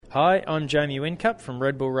Hi, I'm Jamie Whincup from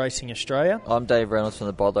Red Bull Racing Australia. I'm Dave Reynolds from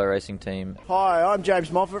the Bodlow Racing Team. Hi, I'm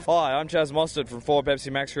James Moffat. Hi, I'm Chaz Mostert from Ford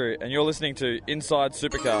Pepsi Max Crew, and you're listening to Inside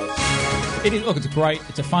Supercars.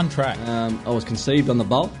 It's a fun track. I was conceived on the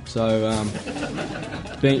Bolt, so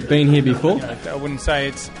been here before. I wouldn't say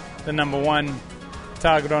it's the number one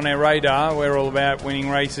target on our radar. We're all about winning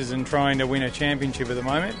races and trying to win a championship at the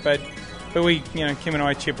moment, but we, Kim and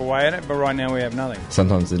I chip away at it, but right now we have nothing.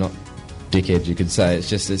 Sometimes they're not dickheads, you could say.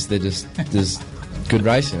 They're just good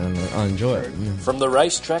racing, and I enjoy it. From the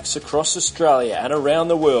racetracks across Australia and around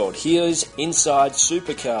the world, here's Inside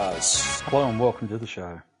Supercars. Hello and welcome to the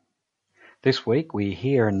show. This week we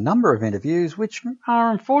hear a number of interviews which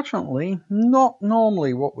are unfortunately not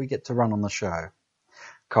normally what we get to run on the show.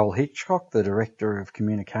 Cole Hitchcock, the Director of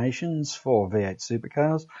Communications for V8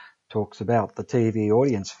 Supercars, talks about the TV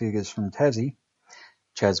audience figures from Tassie.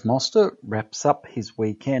 Chaz Mostert wraps up his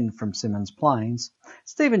weekend from Symmons Plains.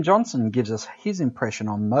 Stephen Johnson gives us his impression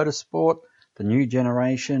on motorsport, the new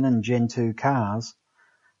generation and Gen 2 cars.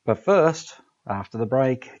 But first, after the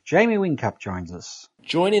break, Jamie Whincup joins us.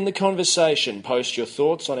 Join in the conversation. Post your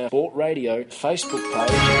thoughts on our Sport Radio Facebook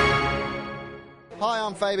page. Hi,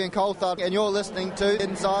 I'm Fabian Coulthard, and you're listening to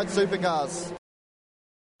Inside Supercars.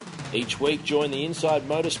 Each week, join the Inside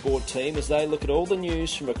Motorsport team as they look at all the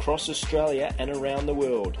news from across Australia and around the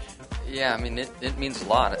world. Yeah, I mean, it means a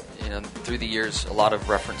lot. Through the years, a lot of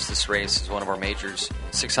reference this race as one of our majors.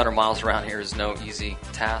 600 miles around here is no easy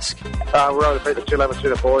task. We're able to beat the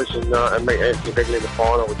 211 boys and meet Anthony Begley in the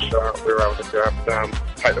final, which we were able to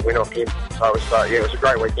take the win off him. So it was a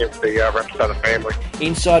great weekend for the Rapstada family.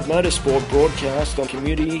 Inside Motorsport broadcast on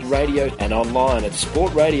community radio and online at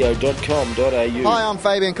sportradio.com.au. Hi, I'm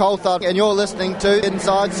Fabian Coulthard, and you're listening to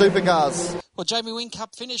Inside Supercars. Well, Jamie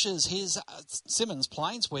Whincup finishes his Symmons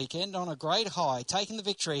Plains weekend on a great high, taking the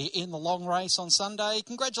victory in the long race on Sunday.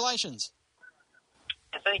 Congratulations.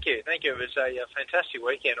 Thank you. It was a fantastic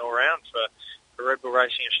weekend all round for Red Bull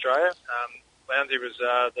Racing Australia. Lounsey was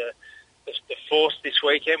the fourth this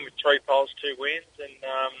weekend with 3 poles, 2 wins, and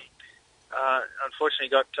unfortunately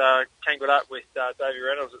got tangled up with Davey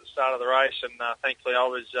Reynolds at the start of the race, and thankfully I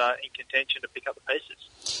was in contention to pick up the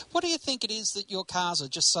pieces. What do you think it is that your cars are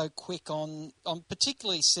just so quick on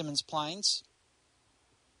particularly Symmons Plains?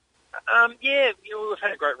 We've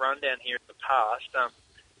had a great run down here in the past.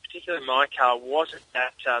 Particularly my car wasn't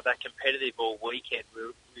that competitive all weekend.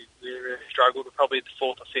 We really struggled. We're probably the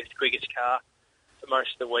 4th or 5th quickest car for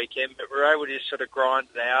most of the weekend, but we were able to just sort of grind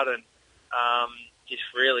it out, and it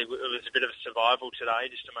was a bit of a survival today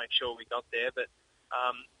just to make sure we got there. But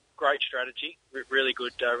great strategy, really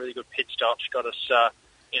good pit stops, got us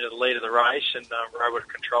into the lead of the race, and we're able to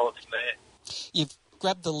control it from there. You've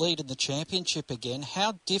grabbed the lead in the championship again.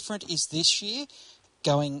 How different is this year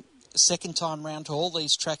going second time round to all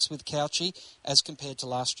these tracks with Cauchy as compared to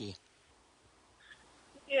last year?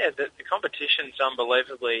 Yeah, the competition's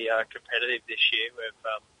unbelievably competitive this year. We've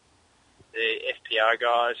the FPR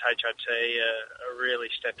guys, HRT, are really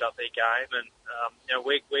stepped up their game, and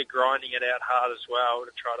we're grinding it out hard as well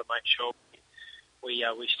to try to make sure we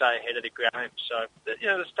stay ahead of the game. So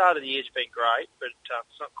the start of the year's been great, but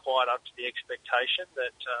it's not quite up to the expectation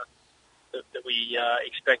that we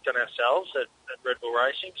expect on ourselves at Red Bull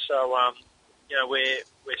Racing. So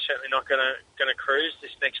we're certainly not going to cruise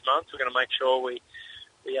this next month. We're going to make sure we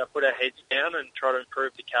put our heads down and try to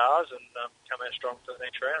improve the cars and come out strong for the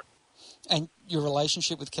next round. And your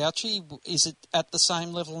relationship with Cauchy, is it at the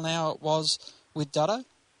same level now it was with Dutto?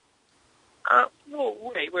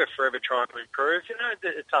 We're forever trying to improve.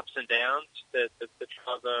 It's ups and downs, the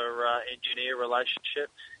driver-engineer relationship.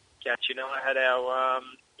 Cauchy and I had our,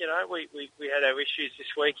 we had our issues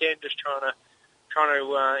this weekend, just trying to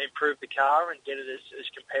improve the car and get it as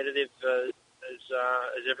competitive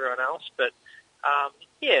as everyone else. But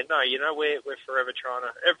we're forever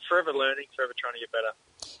learning, forever trying to get better.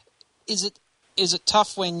 Is it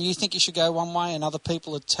tough when you think you should go one way and other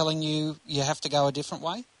people are telling you have to go a different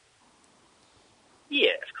way?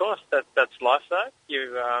 Yeah, of course. That's life, though.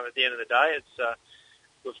 At the end of the day, it's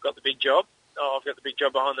we've got the big job. I've got the big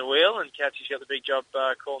job behind the wheel, and Cauchy's got the big job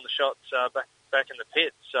calling the shots back in the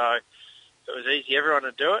pit. So if it was easy, everyone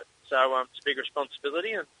would do it. So it's a big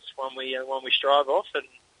responsibility, and it's one we strive off, and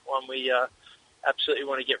one we absolutely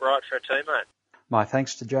want to get right for our teammate. My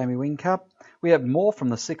thanks to Jamie Whincup. We have more from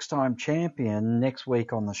the 6-time champion next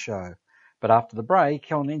week on the show. But after the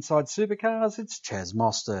break on Inside Supercars, it's Chaz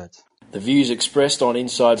Mostert. The views expressed on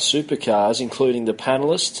Inside Supercars, including the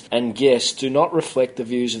panellists and guests, do not reflect the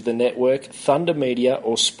views of the network, Thunder Media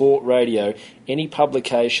or Sport Radio. Any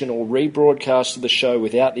publication or rebroadcast of the show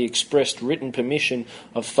without the expressed written permission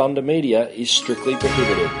of Thunder Media is strictly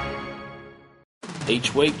prohibited.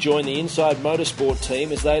 Each week, join the Inside Motorsport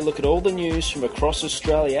team as they look at all the news from across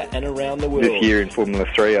Australia and around the world. This year in Formula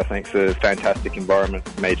 3, I think it's a fantastic environment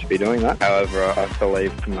for me to be doing that. However, I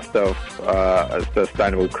believe for myself, a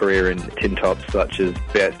sustainable career in tin tops such as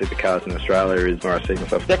V8 Supercars in Australia is where I see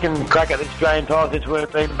myself. Second crack at the Australian titles since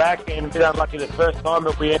we've been back, and a bit unlucky the first time,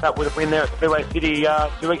 but we ended up with a win there at Speedway City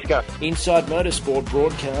 2 weeks ago. Inside Motorsport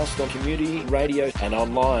broadcast on community radio and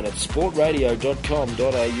online at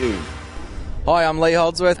sportradio.com.au. Hi, I'm Lee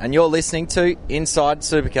Holdsworth, and you're listening to Inside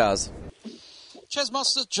Supercars. Chaz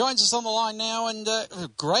Mostert joins us on the line now, and a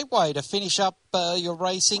great way to finish up your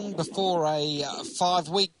racing before a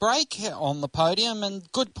 5-week break on the podium, and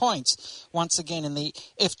good points once again in the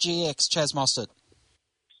FGX. Chaz Mostert.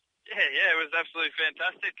 Yeah, it was absolutely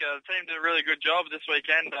fantastic. The team did a really good job this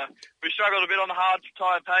weekend. We struggled a bit on the hard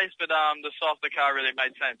tyre pace, but the softer car really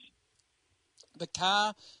made sense. The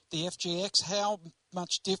car, the FGX, how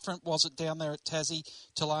much different was it down there at Tassie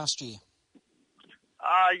to last year?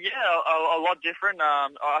 A lot different.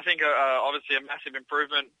 I think obviously a massive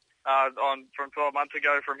improvement from 12 months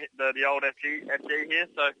ago from the old FG here.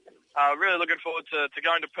 So really looking forward to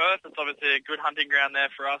going to Perth. It's obviously a good hunting ground there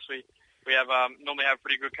for us. We have normally have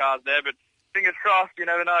pretty good cars there, but fingers crossed. You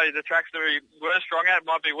never know. The tracks that we were strong at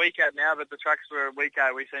might be weak at now, but the tracks we're weak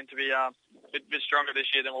at, we seem to be a bit stronger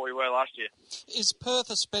this year than what we were last year. Is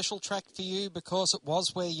Perth a special track for you because it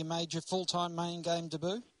was where you made your full-time main game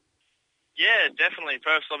debut? Yeah, definitely.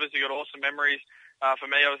 Perth's obviously got awesome memories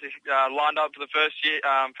for me. Obviously, lined up for the first year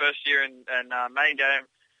and main game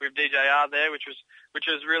with DJR there, which was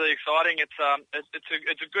really exciting. It's a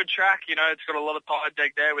good track. You know, it's got a lot of tire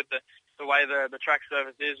deck there with the way the track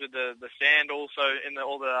surface is with the sand also in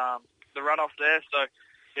all the runoffs there. So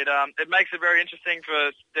it makes it very interesting for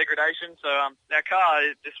degradation. So our car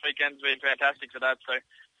this weekend's been fantastic for that. So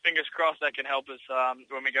fingers crossed that can help us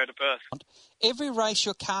when we go to Perth. Every race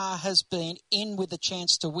your car has been in with a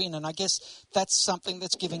chance to win, and I guess that's something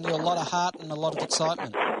that's giving you a lot of heart and a lot of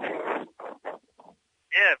excitement.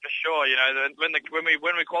 Yeah, for sure. You know, when we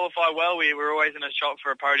qualify well, we're always in a shot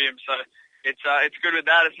for a podium. So it's good with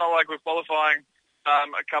that. It's not like we're qualifying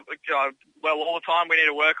all the time. We need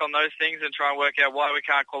to work on those things and try and work out why we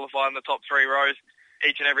can't qualify in the top 3 rows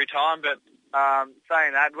each and every time. But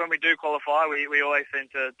saying that, when we do qualify, we always seem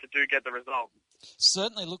to do get the result.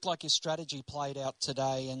 Certainly looked like your strategy played out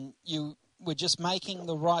today, and you were just making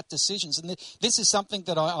the right decisions. And this is something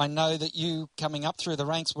that I know that you, coming up through the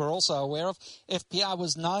ranks, were also aware of. FPR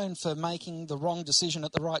was known for making the wrong decision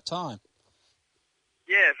at the right time.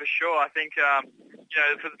 Yeah, for sure. I think,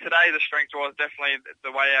 for today the strength was definitely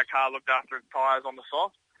the way our car looked after its tyres on the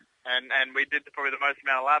soft. And we did probably the most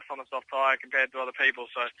amount of laps on the soft tyre compared to other people.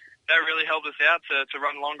 So that really helped us out to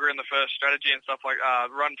run longer in the first strategy and stuff like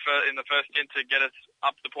in the first stint to get us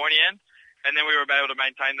up the pointy end. And then we were able to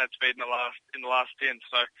maintain that speed in the last stint.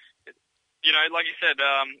 So, like you said,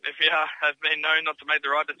 FPR has been known not to make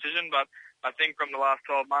the right decision, but I think from the last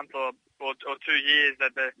 12 months or 2 years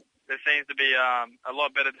that there seems to be a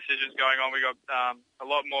lot better decisions going on. We got a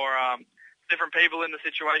lot more different people in the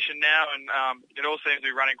situation now, and it all seems to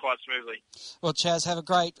be running quite smoothly. Well, Chaz, have a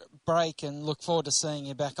great break and look forward to seeing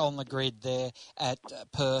you back on the grid there at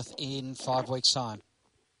Perth in 5 weeks' time.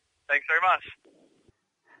 Thanks very much.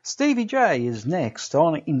 Stevie J is next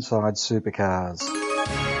on Inside Supercars.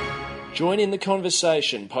 Join in the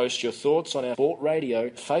conversation. Post your thoughts on our Sport Radio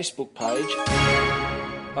Facebook page.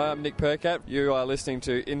 Hi, I'm Nick Percat. You are listening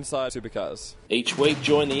to Inside Supercars. Each week,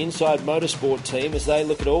 join the Inside Motorsport team as they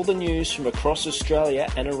look at all the news from across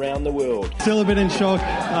Australia and around the world. Still a bit in shock.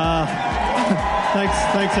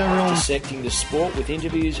 Thanks everyone. Dissecting the sport with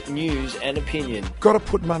interviews, news and opinion. Got to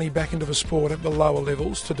put money back into the sport at the lower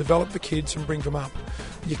levels to develop the kids and bring them up.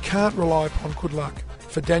 You can't rely upon good luck.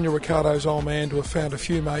 For Daniel Ricciardo's old man to have found a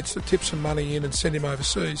few mates that tip some money in and send him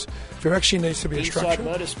overseas, there actually needs to be a structure.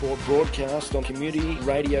 Inside Motorsport broadcast on community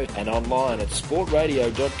radio and online at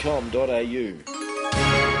sportradio.com.au.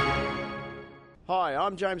 Hi,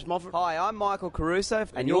 I'm James Moffat. Hi, I'm Michael Caruso.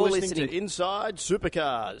 And you're listening to Inside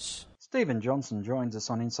Supercars. Stephen Johnson joins us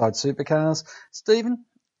on Inside Supercars. Stephen,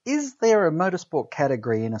 is there a motorsport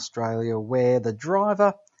category in Australia where the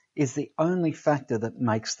driver is the only factor that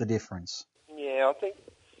makes the difference? Yeah, I think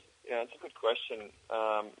it's a good question.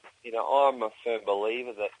 I'm a firm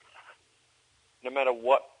believer that, the driver is the only factor that makes the difference. It's no matter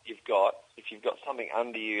what you've got, if you've got something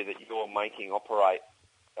under you that you're making operate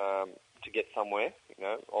to get somewhere,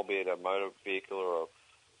 albeit a motor vehicle or a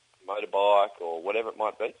motorbike or whatever it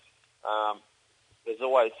might be, there's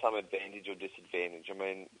always some advantage or disadvantage. I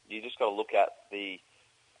mean, you just got to look at the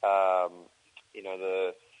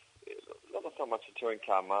not so much the touring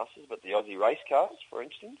car masters, but the Aussie race cars, for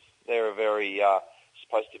instance. They're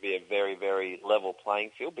supposed to be a very, very level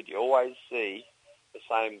playing field, but you always see the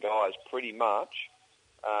same guys pretty much,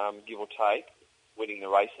 give or take, winning the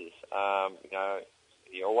races.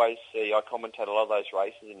 You always see, I commentate a lot of those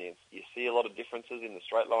races, and you see a lot of differences in the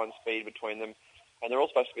straight line speed between them, and they're all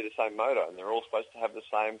supposed to be the same motor, and they're all supposed to have the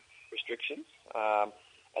same restrictions.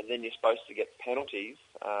 And then you're supposed to get penalties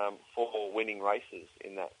for winning races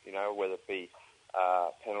in that, whether it be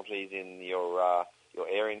penalties in your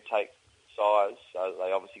air intake size. So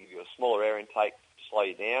they obviously give you a smaller air intake to slow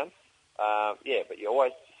you down. But you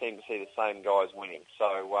always seem to see the same guys winning.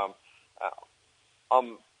 So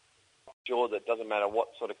I'm sure that it doesn't matter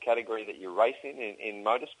what sort of category that you race in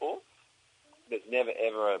motorsport, there's never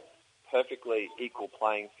ever a perfectly equal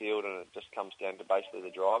playing field, and it just comes down to basically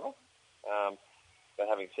the driver. But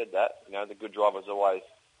having said that, the good drivers always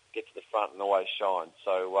get to the front and always shine.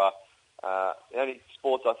 So the only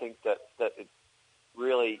sports I think that it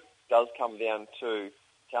really does come down to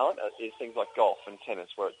talent is things like golf and tennis,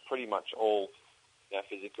 where it's pretty much all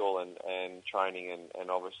physical and training and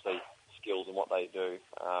obviously skills and what they do.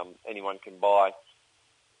 Anyone can buy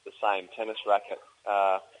the same tennis racket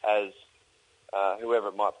as whoever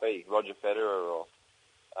it might be, Roger Federer or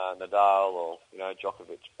Nadal or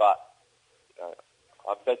Djokovic, but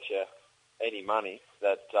I bet you any money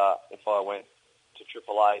that if I went to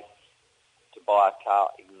AAA to buy a car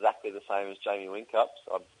exactly the same as Jamie Whincup's,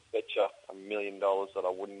 I bet you $1 million that I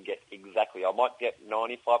wouldn't get exactly. I might get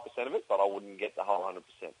 95% of it, but I wouldn't get the whole 100%.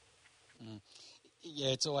 Yeah,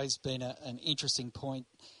 it's always been an interesting point.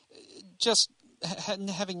 Just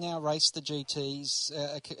having now raced the GTs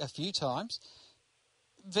a few times,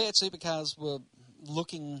 V8 Supercars were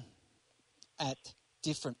looking at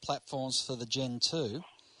different platforms for the Gen 2.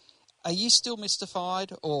 Are you still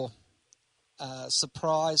mystified or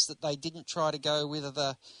surprised that they didn't try to go with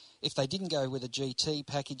if they didn't go with a GT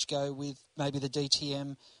package, go with maybe the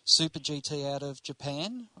DTM Super GT out of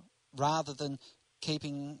Japan rather than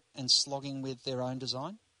keeping and slogging with their own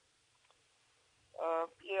design?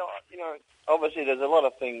 Obviously there's a lot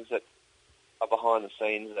of things that are behind the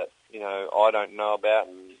scenes that, I don't know about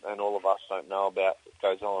and all of us don't know about that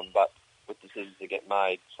goes on, but with decisions that get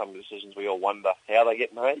made, some decisions we all wonder how they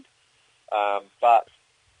get made.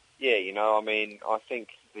 I think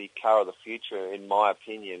the car of the future, in my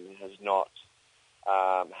opinion, has not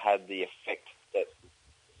had the effect that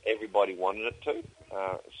everybody wanted it to.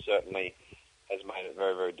 It certainly has made it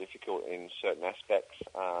very, very difficult in certain aspects,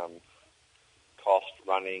 cost,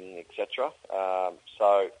 running, etc.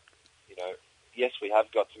 Yes, we have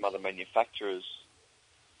got some other manufacturers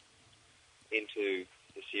into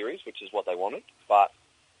the series, which is what they wanted, but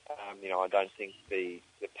I don't think the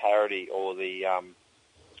parity or the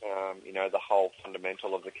the whole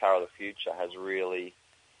fundamental of the car of the future has really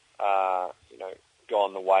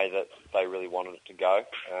gone the way that they really wanted it to go.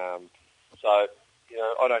 I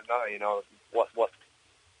don't know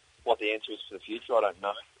what the answer is for the future. I don't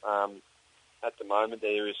know. At the moment,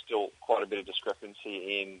 there is still quite a bit of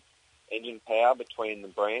discrepancy in engine power between the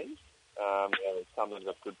brands. There's some that have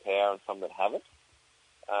got good power and some that haven't.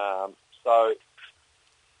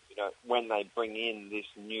 When they bring in this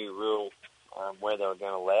new rule where they're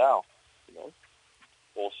going to allow,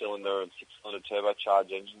 4-cylinder and 6-cylinder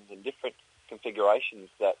turbocharged engines in different configurations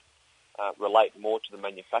that relate more to the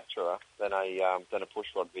manufacturer than a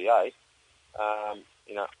pushrod V8,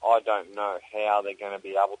 I don't know how they're going to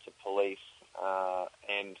be able to police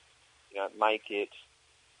and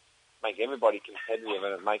make everybody competitive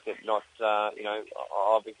and make it not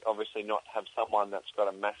obviously not have someone that's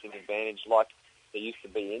got a massive advantage like there used to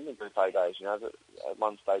be in the Group A days. At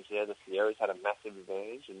one stage there, the Sierras had a massive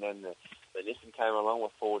advantage, and then the Nissan came along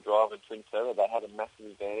with four-wheel drive and twin turbo. They had a massive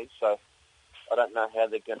advantage. So I don't know how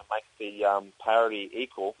they're going to make the parity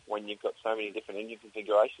equal when you've got so many different engine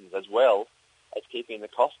configurations, as well as keeping the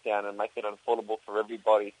cost down and making it affordable for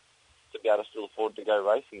everybody to be able to still afford to go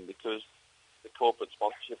racing, because the corporate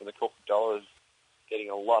sponsorship and the corporate dollar is getting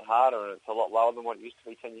a lot harder, and it's a lot lower than what it used to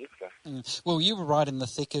be 10 years ago. Well, you were right in the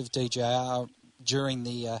thick of DJR during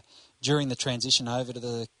the transition over to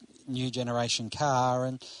the new generation car,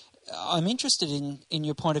 and I'm interested in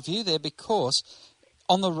your point of view there, because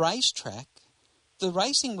on the racetrack, the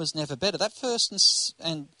racing was never better. That first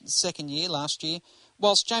and second year last year,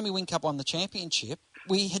 whilst Jamie Whincup won the championship,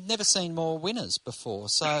 we had never seen more winners before,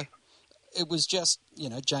 so it was just,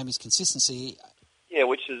 Jamie's consistency. Yeah,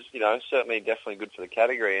 which is, certainly definitely good for the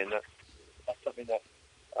category, and that's something that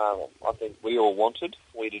I think we all wanted.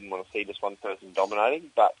 We didn't want to see just one person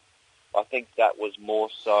dominating, but I think that was more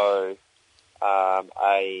so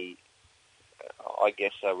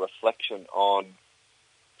a reflection on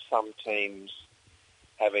some teams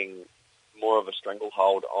having more of a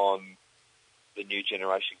stranglehold on the new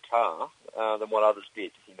generation car than what others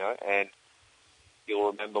did, and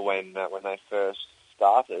you'll remember when they first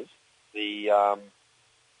started, the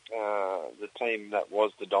team that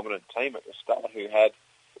was the dominant team at the start, who had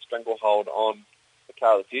a stranglehold on the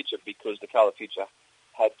car of the future, because the car of the future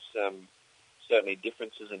had some certainly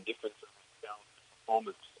differences in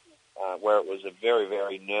performance, where it was a very,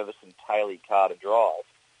 very nervous and taily car to drive.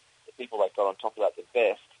 The people that got on top of that the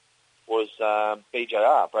best was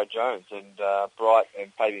BJR, Brad Jones, and Bright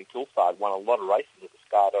and Fabian Coulthard won a lot of races at the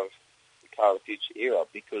start of the car of the future era,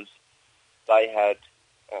 because they had,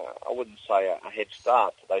 I wouldn't say a head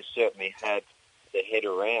start, but they certainly had their head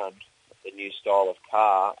around the new style of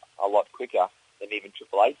car a lot quicker than even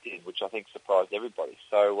Triple Eight did, which I think surprised everybody.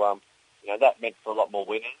 So, that meant for a lot more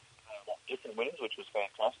winners, a lot different winners, which was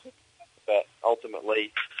fantastic. But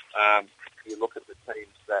ultimately, you look at the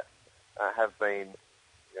teams that have been,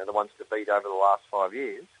 the ones to beat over the last 5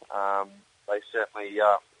 years, they certainly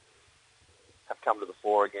have come to the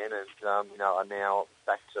fore again, and are now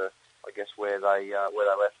back to, I guess, where they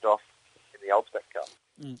left off in the old spec car.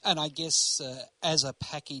 And I guess as a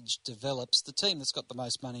package develops, the team that's got the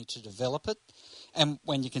most money to develop it, and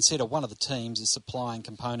when you consider one of the teams is supplying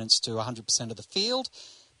components to 100% of the field,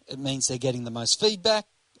 it means they're getting the most feedback.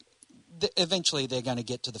 Eventually they're going to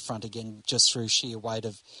get to the front again just through sheer weight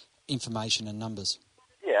of information and numbers.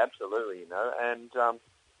 Yeah, absolutely, and,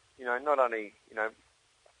 not only,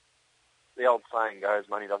 the old saying goes,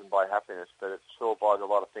 money doesn't buy happiness, but it sure buys a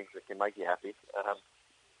lot of things that can make you happy.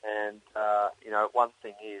 One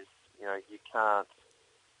thing is, you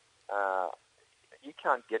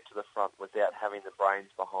can't get to the front without having the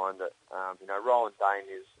brains behind it. Roland Dane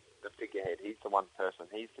is the figurehead. He's the one person.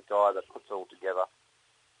 He's the guy that puts it all together.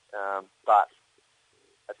 But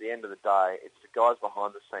at the end of the day, it's the guys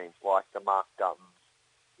behind the scenes, like the Mark Duttons,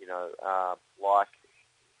 like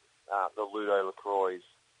the Ludo LaCroix,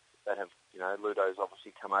 that have, Ludo's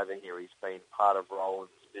obviously come over here. He's been part of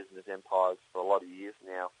Roland's business empires for a lot of years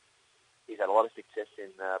now. He's had a lot of success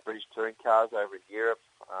in British touring cars over in Europe.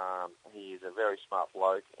 He is a very smart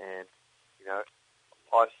bloke, and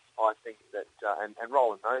I think that and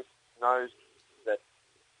Roland knows that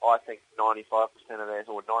I think 95% of their,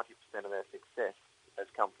 or 90% of their success has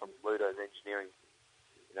come from Ludo's engineering.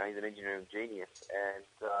 He's an engineering genius, and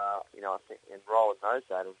I think, and Roland knows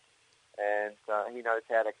that, and he knows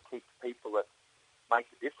how to keep people that make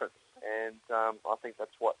the difference. And I think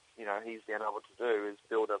that's what he's been able to do, is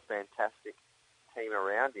build a fantastic team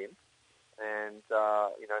around him, and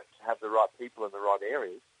to have the right people in the right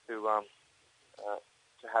areas to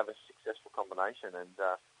have a successful combination. And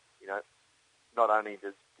not only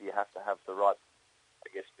do you have to have the right,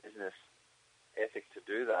 business ethic to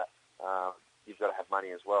do that, you've got to have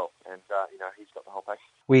money as well. And he's got the whole package.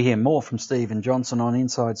 We hear more from Stephen Johnson on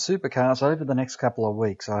Inside Supercars over the next couple of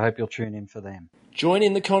weeks. I hope you'll tune in for them. Join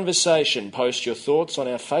in the conversation. Post your thoughts on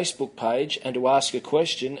our Facebook page, and to ask a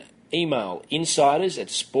question, email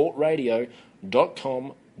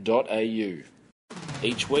insiders@sportradio.com.au.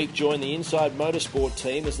 Each week, join the Inside Motorsport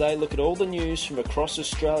team as they look at all the news from across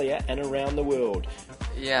Australia and around the world.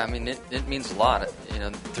 Yeah, it means a lot.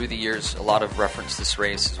 Through the years, a lot of reference this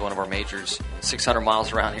race as one of our majors. 600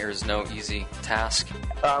 miles around here is no easy task. We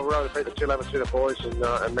were able to beat the 211 Super boys and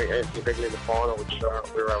meet Anthony Begley in the final, which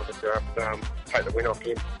we were able to take the win off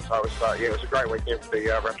him. So it was a great weekend for the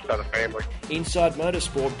Rapstada family. Inside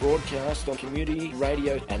Motorsport broadcast on community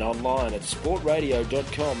radio and online at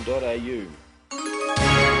sportradio.com.au.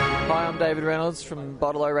 Hi, I'm David Reynolds from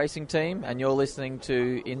Bottle Racing Team, and you're listening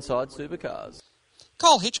to Inside Supercars.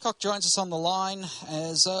 Cole Hitchcock joins us on the line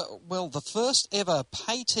as, the first ever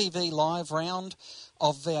pay TV live round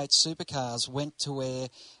of V8 Supercars went to air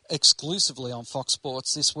exclusively on Fox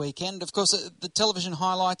Sports this weekend. Of course, the television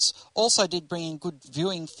highlights also did bring in good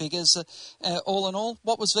viewing figures. All in all,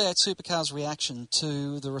 what was V8 Supercars' reaction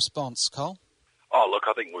to the response, Cole? Oh, look,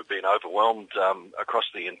 I think we've been overwhelmed across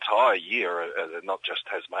the entire year, not just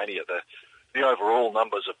Tasmania. The overall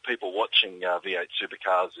numbers of people watching V8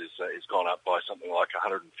 Supercars is gone up by something like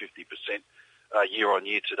 150% year on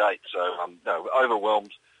year to date. So,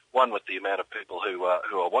 overwhelmed, one, with the amount of people who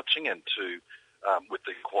are watching, and two, with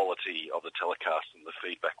the quality of the telecast and the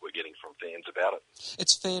feedback we're getting from fans about it.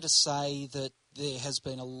 It's fair to say that there has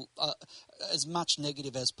been as much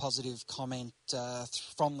negative as positive comment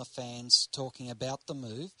from the fans talking about the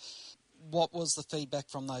move. What was the feedback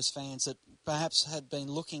from those fans that perhaps had been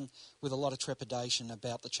looking with a lot of trepidation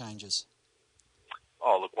about the changes?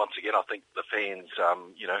 Oh, look, once again, I think the fans,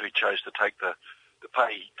 who chose to take the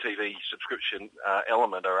pay TV subscription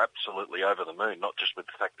element are absolutely over the moon, not just with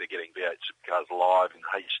the fact they're getting V8 Supercars live in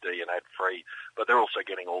HD and ad-free, but they're also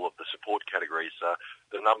getting all of the support categories.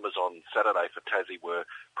 The numbers on Saturday for Tassie were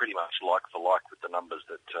pretty much like for like with the numbers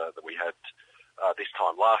that we had this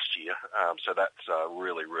time last year. So that's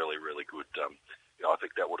really, really, really good. I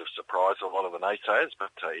think that would have surprised a lot of the naysayers,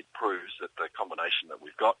 but it proves that the combination that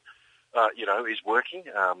we've got, is working.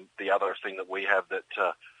 The other thing that we have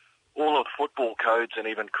that all of football codes and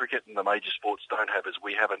even cricket and the major sports don't have is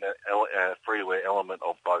we have a free-to-air element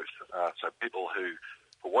of both. So people who,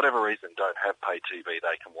 for whatever reason, don't have pay TV,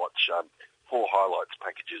 they can watch 4 highlights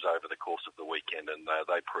packages over the course of the weekend, and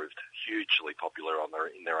they proved hugely popular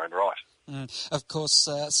in their own right. Of course,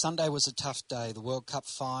 Sunday was a tough day, the World Cup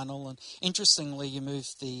final, and interestingly, you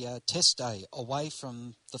moved the Test day away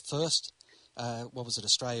from the first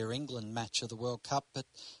Australia-England match of the World Cup, but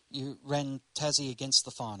you ran Tassie against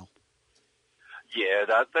the final. Yeah,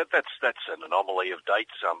 that's an anomaly of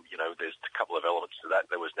dates. There's a couple of elements to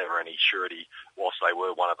that. There was never any surety, whilst they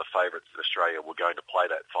were one of the favourites that Australia were going to play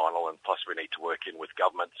that final, and plus we need to work in with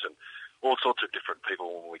governments and all sorts of different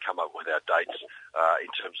people when we come up with our dates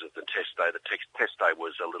in terms of the test day. The test day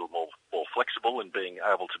was a little more flexible in being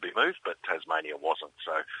able to be moved, but Tasmania wasn't.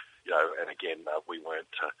 So, and again, we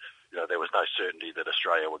weren't... there was no certainty that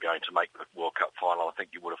Australia were going to make the World Cup final. I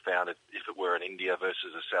think you would have found it, if it were an India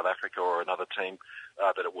versus a South Africa or another team,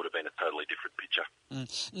 that it would have been a totally different picture.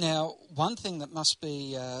 Now, one thing that must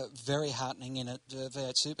be very heartening in it,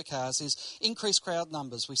 V8 Supercars, is increased crowd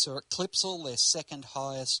numbers. We saw at Clipsal, their second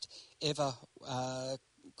highest ever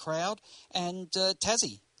crowd, and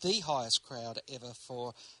Tassie, the highest crowd ever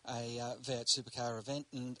for a V8 Supercar event.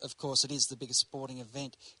 And, of course, it is the biggest sporting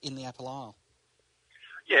event in the Apple Isle.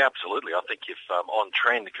 Yeah, absolutely. I think if on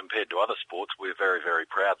trend compared to other sports, we're very, very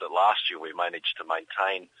proud that last year we managed to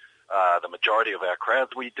maintain the majority of our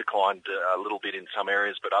crowds. We declined a little bit in some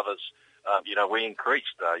areas, but others, we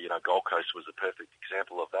increased. Gold Coast was a perfect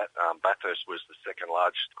example of that. Bathurst was the second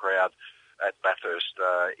largest crowd at Bathurst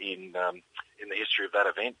in the history of that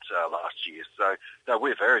event last year. So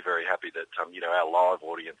we're very, very happy that our live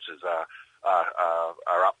audiences are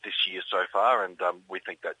up this year so far, and we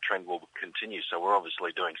think that trend will continue. So we're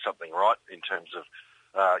obviously doing something right in terms of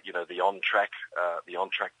the on-track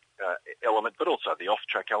element, but also the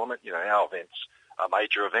off-track element. Our events are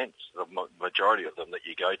major events. The majority of them that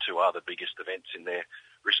you go to are the biggest events in their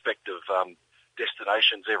respective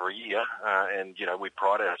destinations every year, and we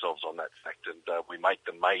pride ourselves on that fact, and we make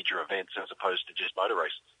them major events as opposed to just motor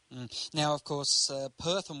races. Now, of course,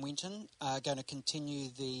 Perth and Winton are going to continue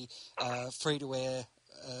the free-to-air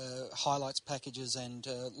highlights packages and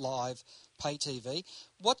live pay TV.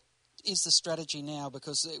 What is the strategy now?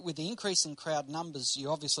 Because with the increase in crowd numbers, you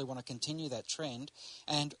obviously want to continue that trend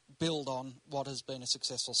and build on what has been a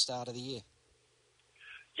successful start of the year.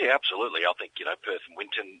 Yeah, absolutely. I think Perth and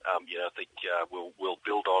Winton. I think we'll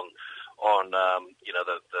build on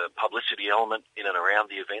the publicity element in and around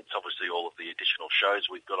the events. Obviously, all of the additional shows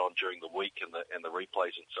we've got on during the week and the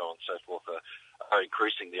replays and so on and so forth are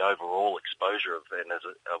increasing the overall exposure of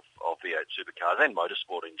V8 Supercars and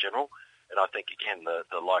motorsport in general. And I think again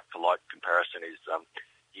the like-for-like comparison is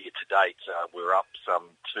year to date we're up some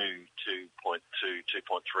 2.3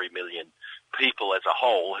 million people as a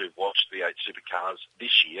whole who've watched V8 Supercars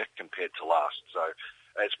this year compared to last. So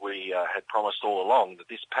as we had promised all along, that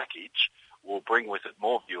this package will bring with it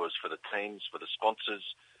more viewers for the teams, for the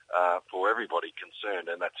sponsors, for everybody concerned,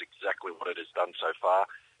 and that's exactly what it has done so far.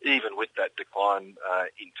 Even with that decline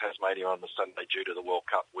in Tasmania on the Sunday due to the World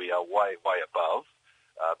Cup, we are way, way above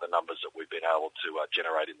the numbers that we've been able to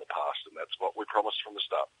generate in the past, and that's what we promised from the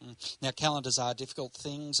start. Now, calendars are difficult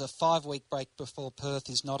things. A 5-week break before Perth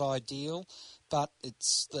is not ideal, but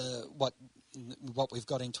it's what we've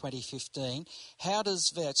got in 2015. How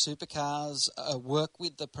does V8 Supercars work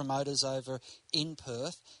with the promoters over in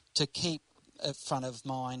Perth to keep it front of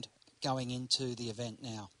mind going into the event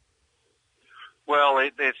now? Well,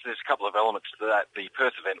 there's a couple of elements to that. The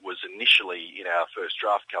Perth event was initially, in our first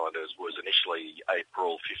draft calendars, was initially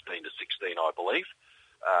April 15 to 16, I believe.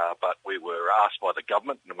 But we were asked by the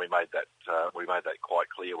government, and we made that quite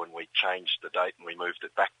clear when we changed the date and we moved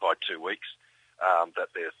it back by 2 weeks.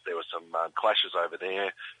 That there were some clashes over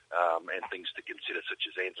there and things to consider, such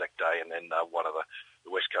as Anzac Day, and then one of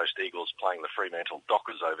the West Coast Eagles playing the Fremantle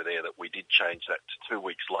Dockers over there that we did change that to 2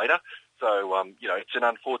 weeks later. So, it's an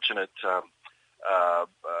unfortunate sort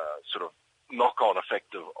of knock-on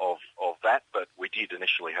effect of that, but we did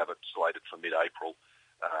initially have it slated for mid-April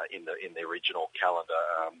in the original calendar.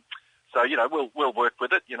 So, we'll work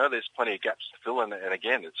with it. There's plenty of gaps to fill, and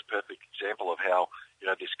again, it's a perfect example of how,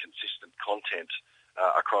 this consistent content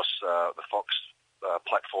across the Fox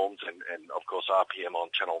platforms and of course, RPM on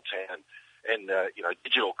Channel 10 and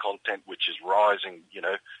digital content, which is rising,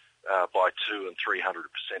 by 200% and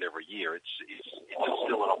 300% every year. It's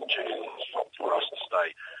still an opportunity for us to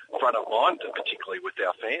stay front of mind, particularly with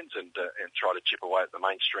our fans, and try to chip away at the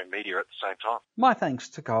mainstream media at the same time. My thanks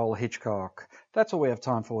to Cole Hitchcock. That's all we have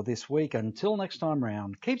time for this week. Until next time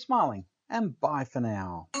round, keep smiling and bye for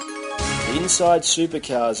now. Inside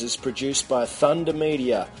Supercars is produced by Thunder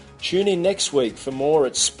Media. Tune in next week for more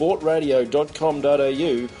at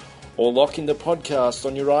sportradio.com.au or lock in the podcast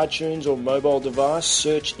on your iTunes or mobile device.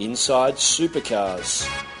 Search Inside Supercars.